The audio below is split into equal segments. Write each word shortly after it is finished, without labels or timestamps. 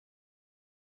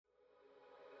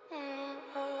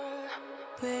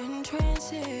in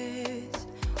trances,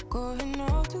 going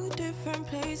off to different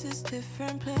places,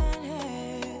 different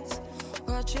planets.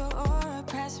 Watch your aura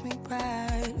pass me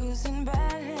by, losing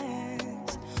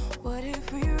balance. What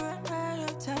if we run out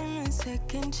of time and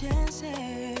second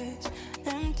chances?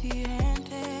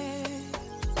 Empty-handed,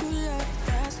 you left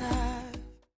fast life.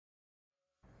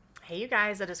 Hey you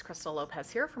guys, it is Crystal Lopez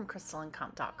here from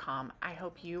crystalincomp.com. I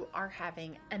hope you are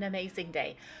having an amazing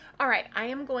day. All right, I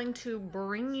am going to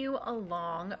bring you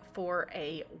along for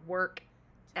a work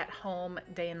at home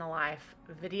day in the life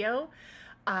video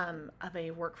of a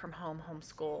work from home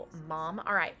homeschool mom.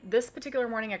 All right, this particular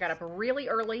morning I got up really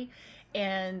early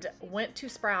and went to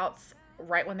Sprouts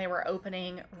right when they were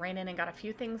opening, ran in and got a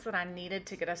few things that I needed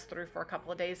to get us through for a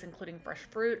couple of days, including fresh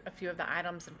fruit, a few of the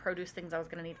items and produce things I was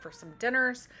going to need for some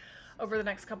dinners over the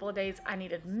next couple of days. I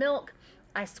needed milk.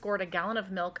 I scored a gallon of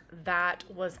milk that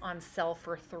was on sale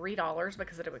for $3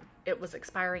 because it was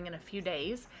expiring in a few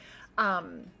days.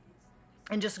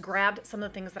 And just grabbed some of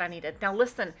the things that I needed. Now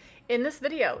listen, in this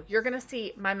video, you're gonna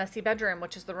see my messy bedroom,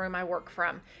 which is the room I work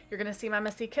from. You're gonna see my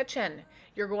messy kitchen.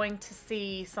 You're going to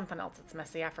see something else that's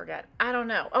messy, I forget. I don't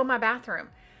know. Oh, my bathroom.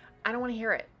 I don't wanna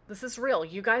hear it. This is real.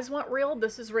 You guys want real?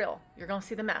 This is real. You're gonna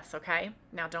see the mess, okay?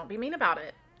 Now don't be mean about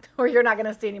it or you're not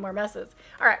gonna see any more messes.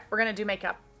 All right, we're gonna do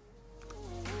makeup.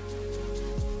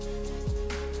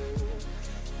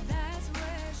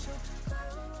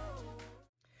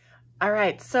 All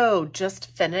right, so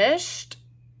just finished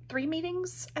 3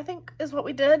 meetings, I think is what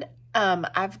we did.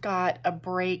 I've got a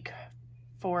break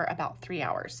for about 3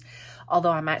 hours, although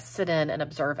I might sit in and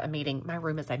observe a meeting. My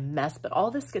room is a mess, but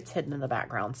all this gets hidden in the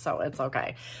background, so it's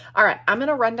okay. All right, I'm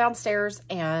gonna run downstairs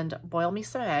and boil me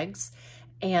some eggs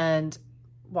and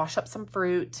wash up some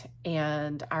fruit,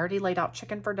 and I already laid out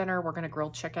chicken for dinner. We're gonna grill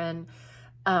chicken.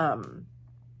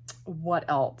 What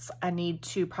else? I need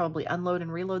to probably unload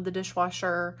and reload the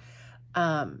dishwasher.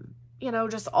 You know,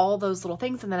 just all those little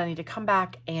things. And then I need to come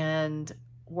back and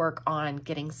work on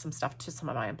getting some stuff to some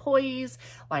of my employees,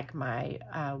 like my,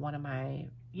 one of my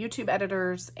YouTube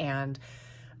editors and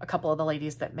a couple of the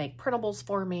ladies that make printables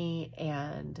for me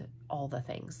and all the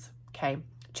things. Okay.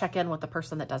 Check in with the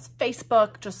person that does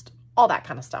Facebook, just all that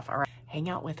kind of stuff. All right. Hang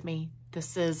out with me.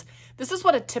 This is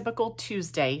what a typical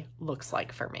Tuesday looks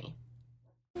like for me.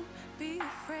 Be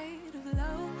afraid of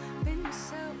loving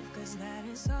yourself, 'cause that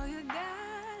is all you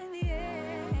got in the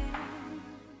end.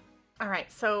 All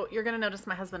right, so you're gonna notice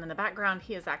my husband in the background.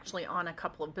 He is actually on a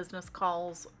couple of business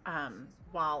calls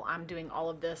while I'm doing all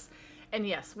of this. And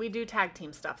yes, we do tag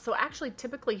team stuff. So actually,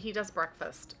 typically he does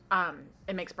breakfast.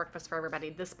 It makes breakfast for everybody.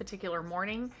 This particular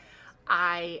morning,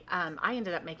 I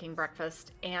ended up making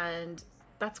breakfast, and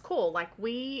that's cool. Like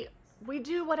we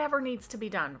do whatever needs to be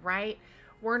done, right?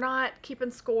 We're not keeping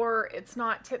score. It's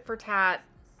not tit for tat.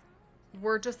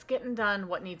 We're just getting done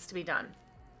what needs to be done.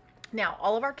 Now,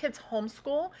 all of our kids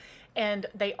homeschool, and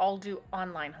they all do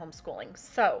online homeschooling.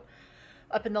 So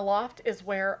up in the loft is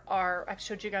where I've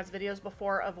showed you guys videos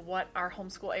before of what our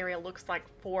homeschool area looks like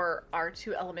for our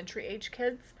 2 elementary age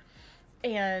kids.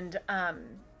 And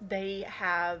they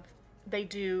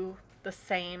do the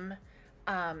same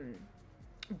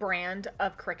brand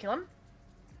of curriculum,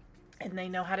 and they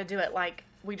know how to do it. Like,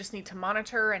 we just need to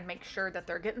monitor and make sure that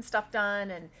they're getting stuff done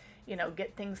and, you know,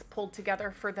 get things pulled together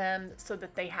for them so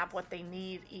that they have what they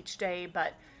need each day.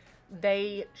 But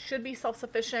they should be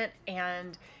self-sufficient.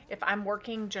 And if I'm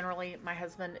working, generally my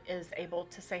husband is able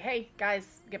to say, hey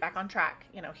guys, get back on track.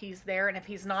 You know, he's there. And if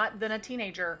he's not, then a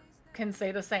teenager can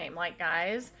say the same. Like,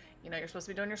 guys, you know, you're supposed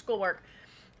to be doing your schoolwork.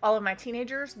 All of my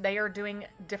teenagers, they are doing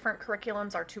different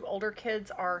curriculums. Our 2 older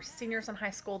kids are seniors in high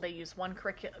school. They use one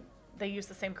curriculum. They use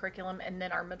the same curriculum, and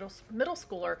then our middle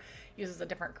schooler uses a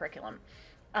different curriculum.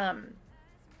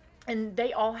 And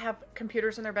they all have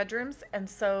computers in their bedrooms, and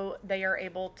so they are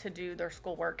able to do their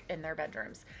schoolwork in their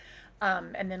bedrooms.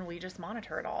 And then we just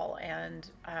monitor it all and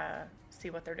see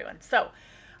what they're doing. So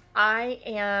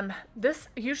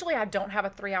usually I don't have a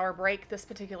 3-hour break. This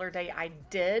particular day I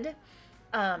did.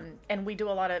 And we do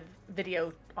a lot of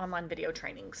online video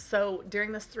trainings. So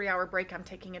during this 3-hour break, I'm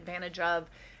taking advantage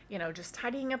of, you know, just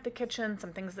tidying up the kitchen,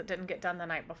 some things that didn't get done the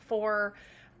night before,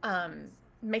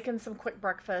 making some quick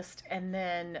breakfast, and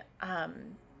then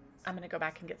I'm going to go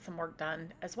back and get some work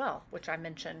done as well, which I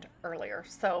mentioned earlier.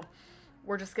 So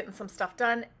we're just getting some stuff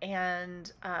done and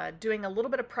doing a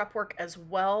little bit of prep work as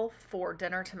well for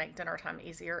dinner to make dinner time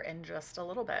easier in just a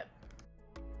little bit.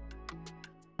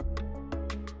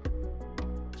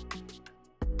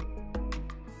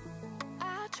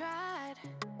 I tried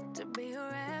to be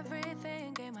your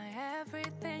everything, gave my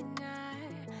everything,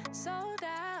 I sold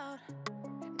out.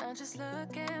 Now just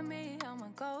look at me, I'm a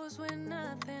ghost with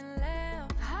nothing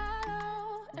left.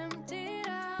 Hollow, emptied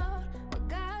out, what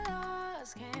got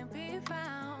lost can't be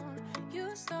found.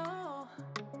 You stole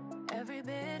every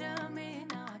bit of me,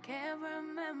 now I can't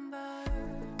remember.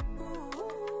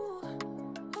 Ooh,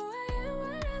 who I am,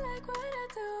 what I like, what I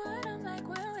do, what I'm like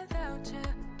when without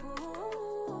you.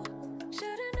 Ooh,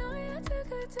 should've known you're too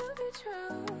good to be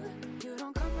true. You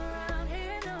don't come around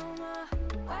here no more.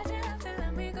 Why'd you have to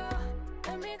let me go?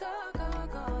 Let me go, go,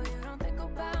 go. You don't think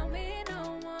about me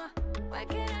no more. Why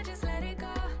can't I just let it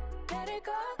go? Let it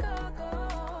go, go, go.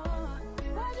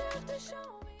 Why'd you have to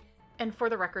show me? And for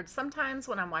the record, sometimes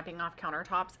when I'm wiping off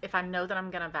countertops, if I know that I'm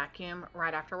going to vacuum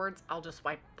right afterwards, I'll just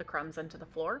wipe the crumbs into the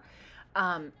floor.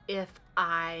 If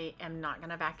I am not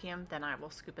going to vacuum, then I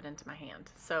will scoop it into my hand.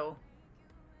 So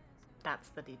that's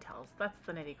the details. That's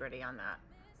the nitty-gritty on that.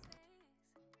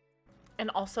 And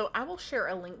also, I will share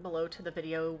a link below to the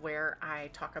video where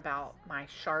I talk about my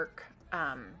Shark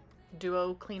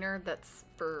Duo cleaner that's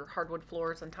for hardwood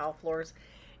floors and tile floors.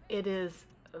 It is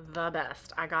the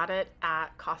best. I got it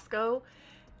at Costco,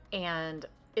 and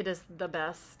it is the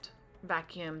best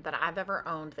vacuum that I've ever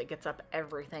owned that gets up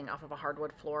everything off of a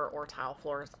hardwood floor or tile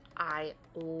floors. I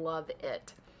love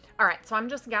it. All right, so I'm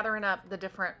just gathering up the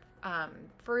different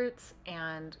fruits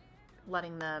and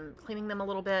cleaning them a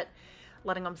little bit,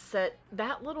 letting them sit.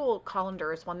 That little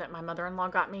colander is one that my mother-in-law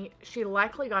got me. She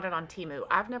likely got it on Temu.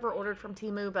 I've never ordered from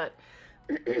Temu, but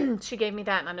she gave me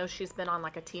that, and I know she's been on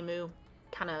like a Temu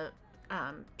kind of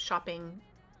shopping,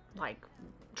 like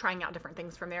trying out different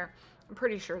things from there. I'm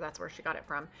pretty sure that's where she got it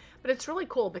from. But it's really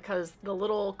cool because the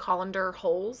little colander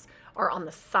holes are on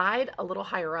the side a little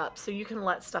higher up, so you can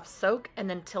let stuff soak and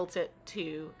then tilt it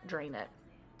to drain it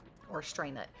or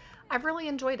strain it. I've really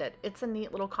enjoyed it. It's a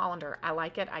neat little colander. I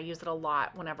like it. I use it a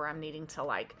lot whenever I'm needing to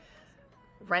like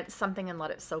rinse something and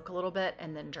let it soak a little bit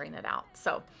and then drain it out.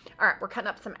 So, all right, we're cutting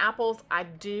up some apples. I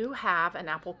do have an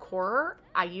apple corer.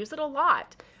 I use it a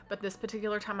lot, but this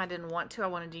particular time I didn't want to. I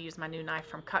wanted to use my new knife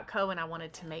from Cutco, and I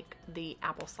wanted to make the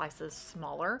apple slices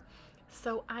smaller.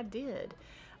 So I did.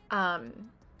 And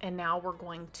now we're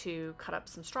going to cut up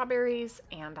some strawberries,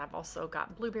 and I've also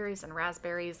got blueberries and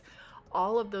raspberries.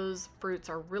 All of those fruits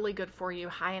are really good for you.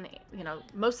 High in,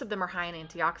 most of them are high in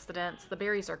antioxidants. The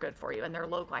berries are good for you, and they're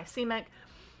low glycemic.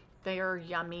 They are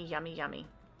yummy, yummy, yummy.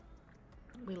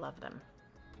 We love them.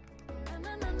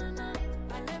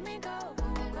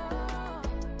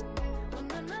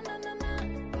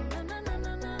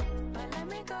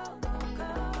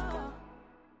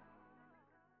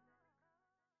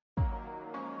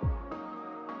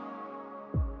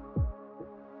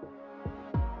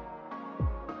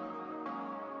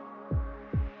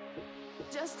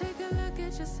 Just take a look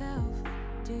at yourself.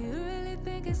 Do you really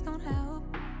think it's gonna help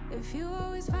if you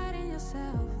always fighting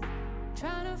yourself,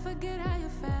 trying to forget how you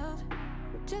felt?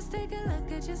 Just take a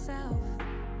look at yourself.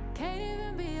 Can't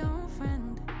even be your own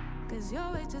friend, cause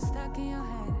you're way too stuck in your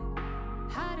head.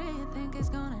 How do you think it's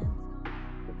gonna end?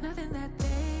 Nothing that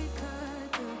they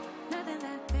could do, nothing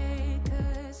that they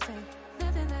could say,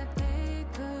 nothing that they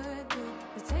could do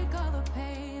to take all the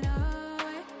pain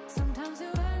away. Sometimes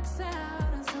it works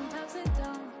out and sometimes it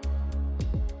don't.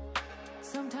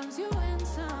 Sometimes you win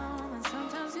some and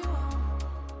sometimes you won't.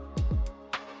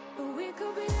 But we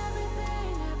could be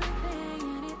everything, everything,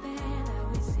 anything that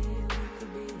we see we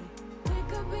could be. We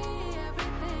could be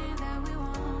everything that we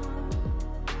want.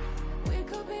 We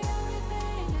could be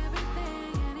everything,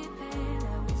 everything, anything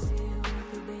that we see we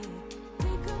could be.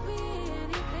 We could be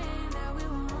anything that we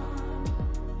want.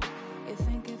 You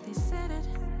think if they said it,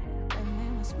 then they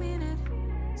must mean it.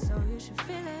 So you should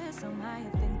feel it. Somehow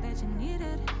you think that you need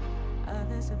it.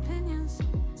 Others' opinions,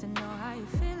 to know how you're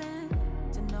feeling,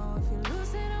 to know if you're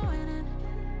losing or winning,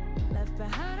 left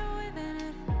behind or within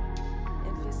it,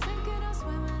 if you're sinking or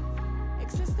swimming,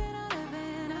 existing or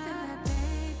living. Nothing that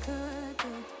they could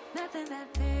do, nothing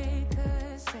that they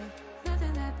could say,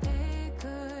 nothing that they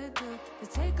could do to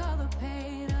take all the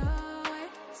pain away.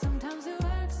 Sometimes it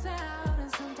works out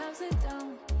and sometimes it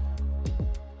don't.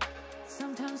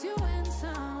 Sometimes you win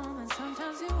some and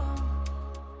sometimes you won't.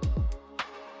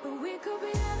 But we could be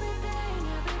everything,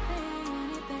 everything,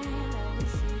 anything that we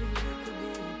see we could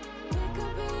be. We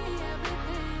could be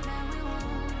everything that we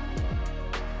want.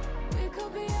 We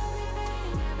could be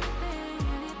everything, everything,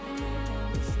 anything that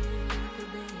we see we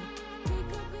could be. We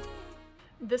could be.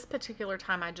 This particular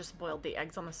time I just boiled the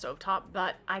eggs on the stovetop,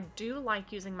 but I do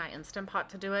like using my Instant Pot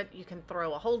to do it. You can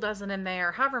throw a whole dozen in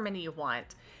there, however many you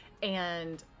want.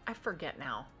 And I forget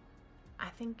now. I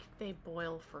think they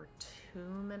boil for 2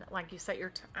 minutes. Like you set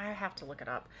your, I have to look it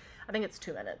up. I think it's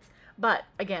 2 minutes. But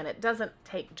again, it doesn't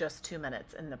take just 2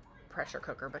 minutes in the pressure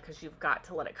cooker because you've got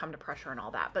to let it come to pressure and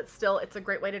all that. But still, it's a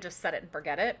great way to just set it and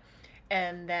forget it.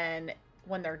 And then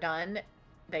when they're done,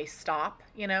 they stop,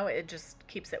 you know, it just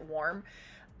keeps it warm.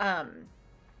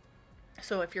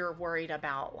 So if you're worried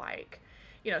about, like,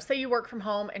 you know, say you work from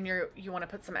home and you want to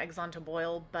put some eggs on to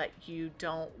boil, but you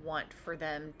don't want for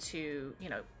them to, you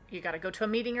know, you got to go to a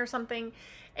meeting or something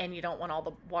and you don't want all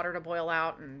the water to boil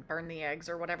out and burn the eggs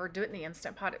or whatever, do it in the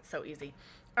Instant Pot. It's so easy.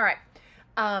 All right.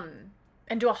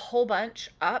 And do a whole bunch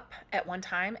up at one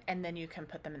time, and then you can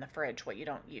put them in the fridge, what you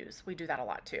don't use. We do that a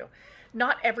lot too.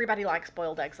 Not everybody likes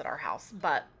boiled eggs at our house,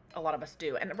 but a lot of us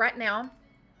do. And right now,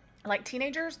 like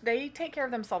teenagers, they take care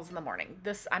of themselves in the morning.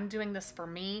 I'm doing this for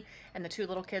me and the 2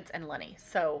 little kids and Lenny.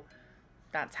 So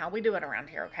that's how we do it around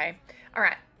here, okay? All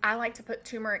right. I like to put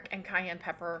turmeric and cayenne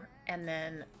pepper and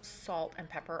then salt and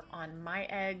pepper on my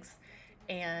eggs.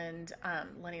 And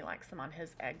Lenny likes them on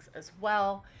his eggs as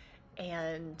well.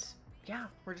 And yeah,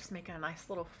 we're just making a nice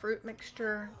little fruit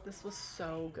mixture. This was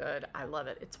so good. I love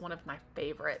it. It's one of my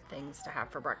favorite things to have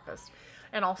for breakfast.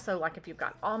 And also, like, if you've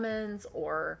got almonds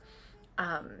or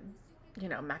you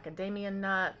know, macadamia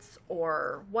nuts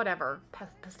or whatever,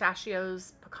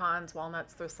 pistachios, pecans,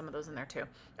 walnuts, there's some of those in there too.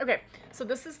 Okay, so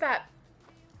this is that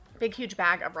big, huge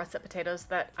bag of russet potatoes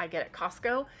that I get at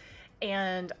Costco.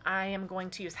 And I am going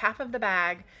to use half of the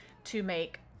bag to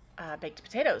make baked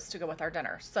potatoes to go with our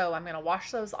dinner. So I'm going to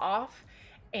wash those off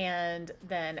and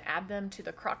then add them to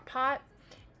the crock pot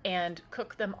and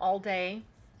cook them all day.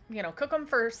 You know, cook them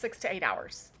for 6 to 8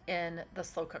 hours in the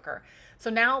slow cooker. So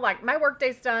now, like, my work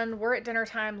day's done. We're at dinner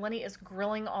time. Lenny is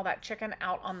grilling all that chicken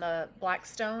out on the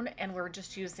Blackstone, and we're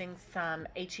just using some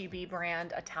HEB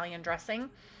brand Italian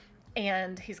dressing.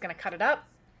 And he's going to cut it up.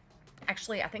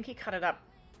 Actually, I think he cut it up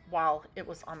while it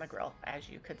was on the grill, as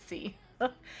you could see.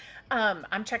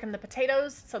 I'm checking the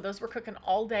potatoes. So those were cooking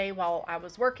all day while I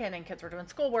was working and kids were doing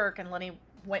schoolwork, and Lenny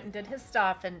went and did his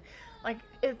stuff. And like,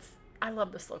 I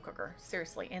love the slow cooker,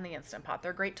 seriously, and the Instant Pot.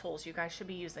 They're great tools. You guys should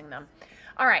be using them.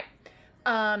 All right.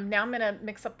 Now I'm going to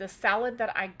mix up this salad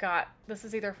that I got. This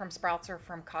is either from Sprouts or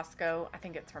from Costco. I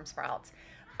think it's from Sprouts.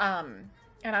 And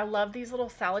I love these little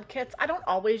salad kits. I don't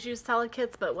always use salad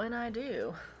kits, but when I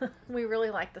do, we really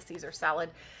like the Caesar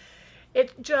salad.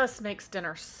 It just makes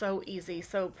dinner so easy.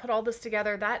 So put all this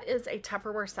together. That is a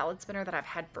Tupperware salad spinner that I've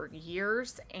had for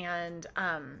years. And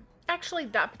actually,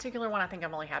 that particular one I think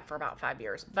I've only had for about 5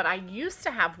 years. But I used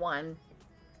to have one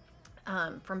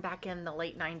from back in the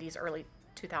late 90s, early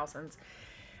 2000s.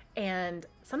 And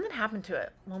something happened to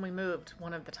it when we moved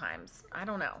one of the times. I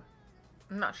don't know.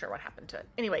 I'm not sure what happened to it.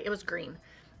 Anyway, it was green.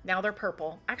 Now they're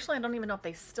purple. Actually, I don't even know if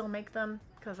they still make them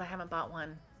because I haven't bought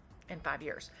one in 5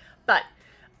 years. But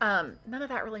none of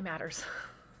that really matters.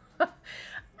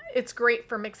 It's great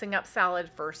for mixing up salad,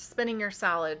 for spinning your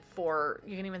salad,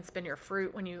 you can even spin your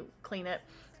fruit when you clean it.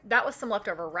 That was some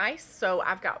leftover rice. So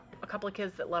I've got a couple of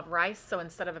kids that love rice. So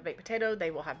instead of a baked potato,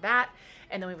 they will have that.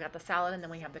 And then we've got the salad, and then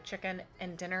we have the chicken,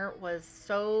 and dinner was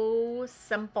so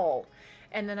simple.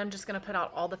 And then I'm just going to put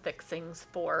out all the fixings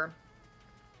for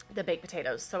the baked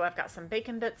potatoes. So I've got some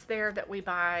bacon bits there that we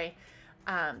buy,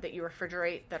 that you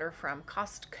refrigerate, that are from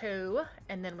Costco.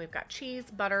 And then we've got cheese,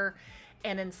 butter,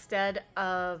 and instead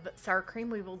of sour cream,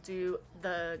 we will do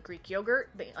the Greek yogurt,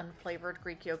 the unflavored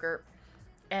Greek yogurt.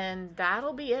 And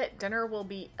that'll be it. Dinner will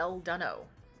be el done.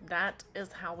 That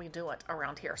is how we do it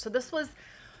around here. So this was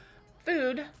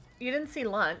food. You didn't see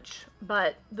lunch,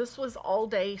 but this was all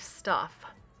day stuff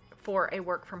for a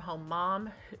work from home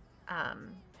mom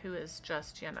who is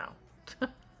just, you know,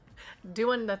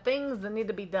 doing the things that need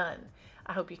to be done.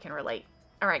 I hope you can relate.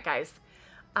 All right, guys.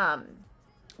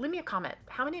 Leave me a comment.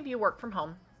 How many of you work from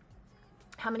home?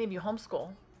 How many of you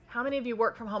homeschool? How many of you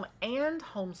work from home and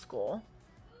homeschool?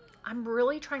 I'm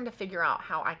really trying to figure out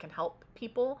how I can help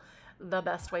people the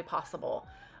best way possible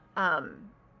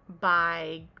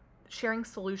by sharing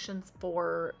solutions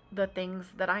for the things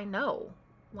that I know,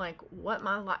 like what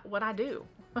I do,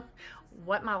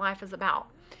 what my life is about.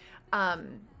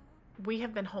 We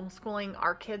have been homeschooling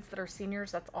our kids that are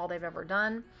seniors. That's all they've ever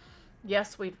done.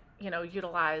 Yes, we've,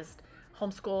 utilized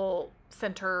homeschool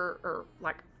center, or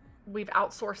like we've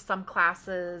outsourced some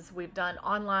classes. We've done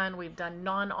online, we've done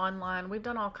non-online, we've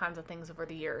done all kinds of things over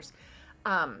the years.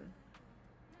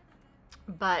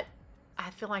 But I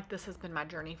feel like this has been my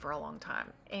journey for a long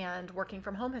time, and working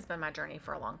from home has been my journey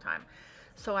for a long time.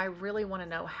 So I really want to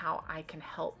know how I can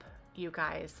help you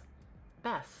guys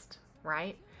best,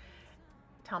 right?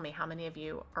 Tell me, how many of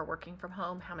you are working from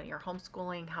home? How many are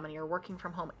homeschooling? How many are working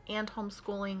from home and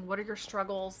homeschooling? What are your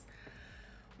struggles?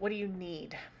 What do you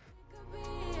need?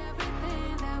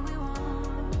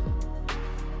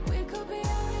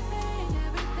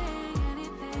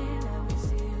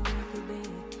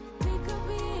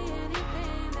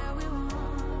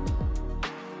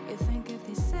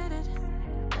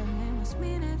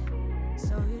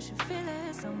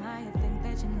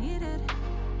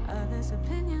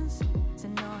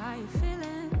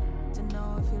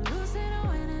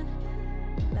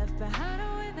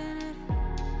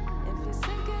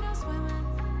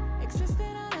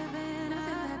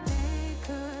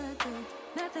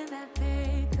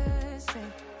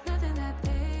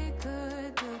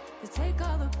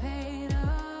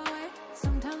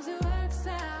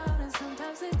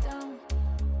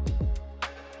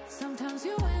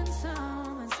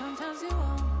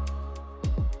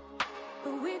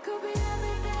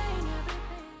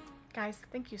 guys,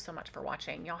 thank you so much for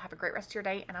watching. Y'all have a great rest of your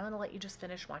day, and I'm going to let you just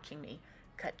finish watching me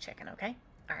cut chicken, okay?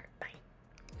 All right,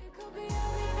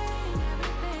 bye.